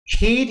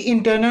Heat,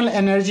 internal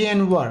energy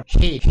and work.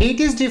 Heat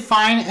is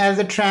defined as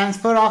the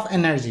transfer of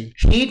energy.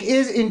 Heat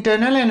is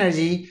internal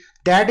energy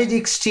that is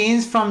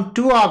exchanged from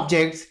two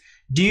objects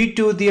due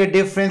to their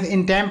difference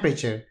in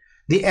temperature.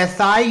 The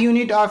SI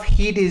unit of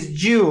heat is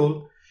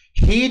joule.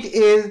 Heat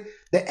is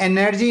the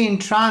energy in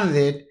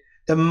transit.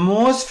 The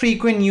most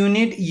frequent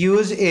unit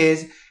used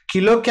is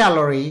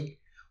kilocalorie.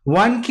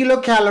 1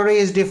 kilocalorie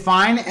is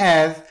defined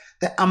as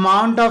the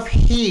amount of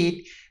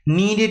heat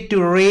needed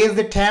to raise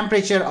the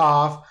temperature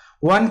of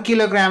 1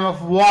 kilogram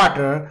of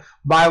water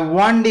by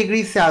 1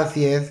 degree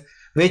Celsius,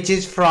 which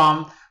is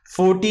from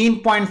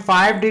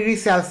 14.5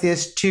 degrees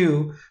Celsius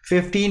to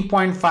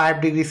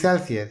 15.5 degrees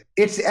Celsius.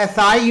 Its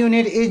SI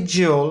unit is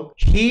joule.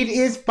 Heat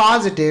is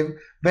positive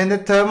when the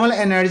thermal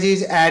energy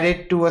is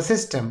added to a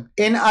system.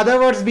 In other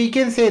words, we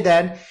can say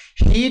that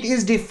heat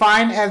is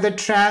defined as the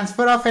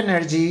transfer of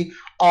energy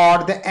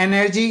or the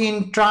energy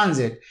in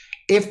transit.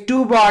 If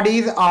two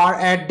bodies are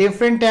at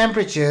different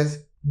temperatures,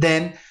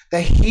 then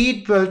the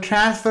heat will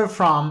transfer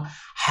from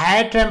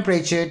higher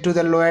temperature to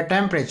the lower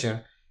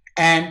temperature,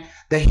 and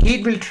the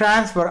heat will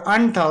transfer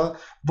until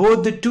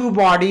both the two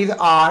bodies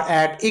are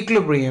at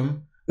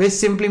equilibrium, which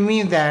simply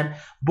means that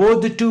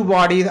both the two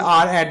bodies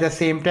are at the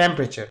same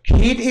temperature.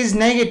 Heat is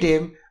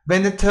negative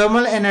when the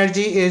thermal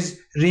energy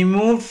is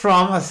removed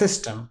from a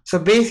system. So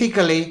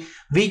basically,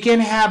 we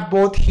can have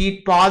both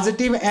heat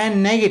positive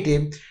and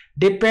negative,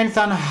 depends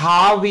on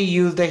how we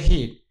use the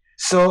heat.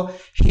 So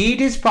heat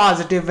is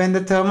positive when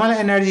the thermal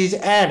energy is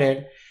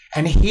added,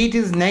 and heat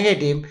is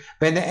negative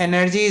when the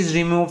energy is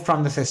removed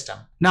from the system.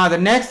 Now the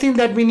next thing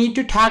that we need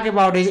to talk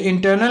about is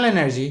internal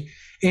energy.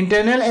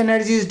 Internal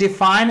energy is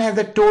defined as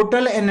the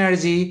total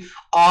energy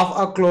of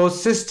a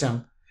closed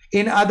system.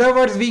 In other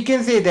words, we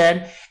can say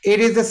that it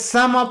is the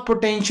sum of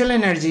potential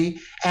energy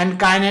and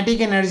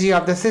kinetic energy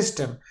of the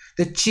system.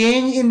 The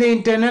change in the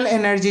internal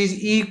energy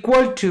is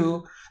equal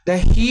to the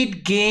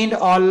heat gained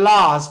or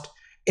lost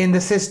in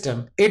the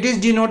system. It is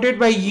denoted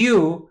by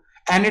U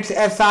and its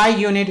SI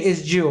unit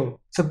is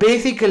joule. So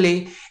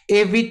basically,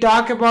 if we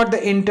talk about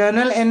the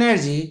internal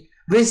energy,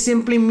 which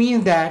simply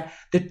means that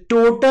the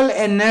total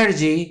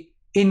energy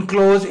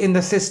enclosed in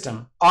the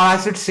system, or I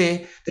should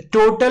say the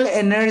total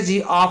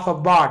energy of a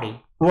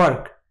body,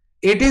 work.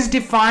 It is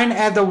defined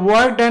as the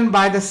work done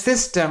by the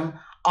system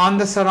on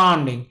the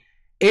surrounding.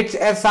 Its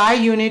SI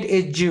unit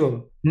is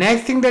joule.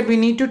 Next thing that we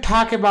need to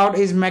talk about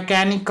is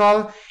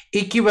mechanical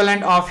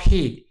equivalent of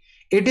heat.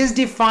 It is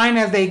defined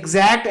as the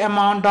exact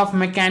amount of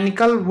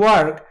mechanical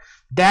work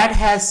that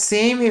has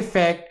same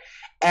effect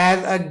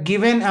as a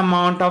given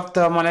amount of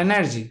thermal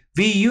energy.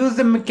 We use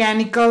the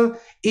mechanical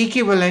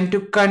equivalent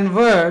to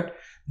convert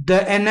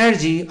the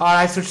energy, or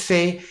I should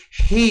say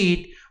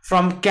heat,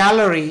 from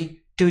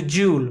calorie to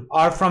joule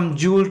or from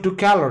joule to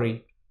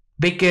calorie,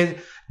 because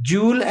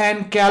joule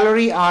and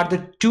calorie are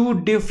the two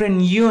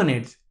different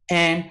units,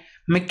 and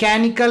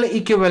mechanical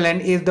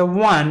equivalent is the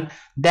one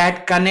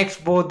that connects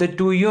both the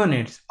two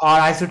units, or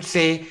I should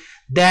say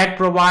that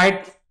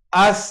provides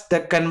us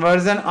the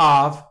conversion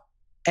of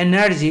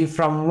energy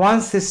from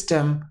one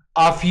system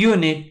of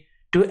unit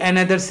to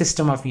another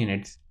system of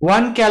units.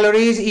 1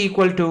 calorie is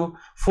equal to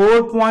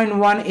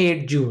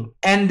 4.18 joule,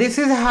 and this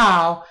is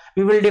how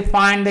we will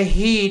define the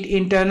heat,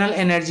 internal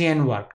energy and work.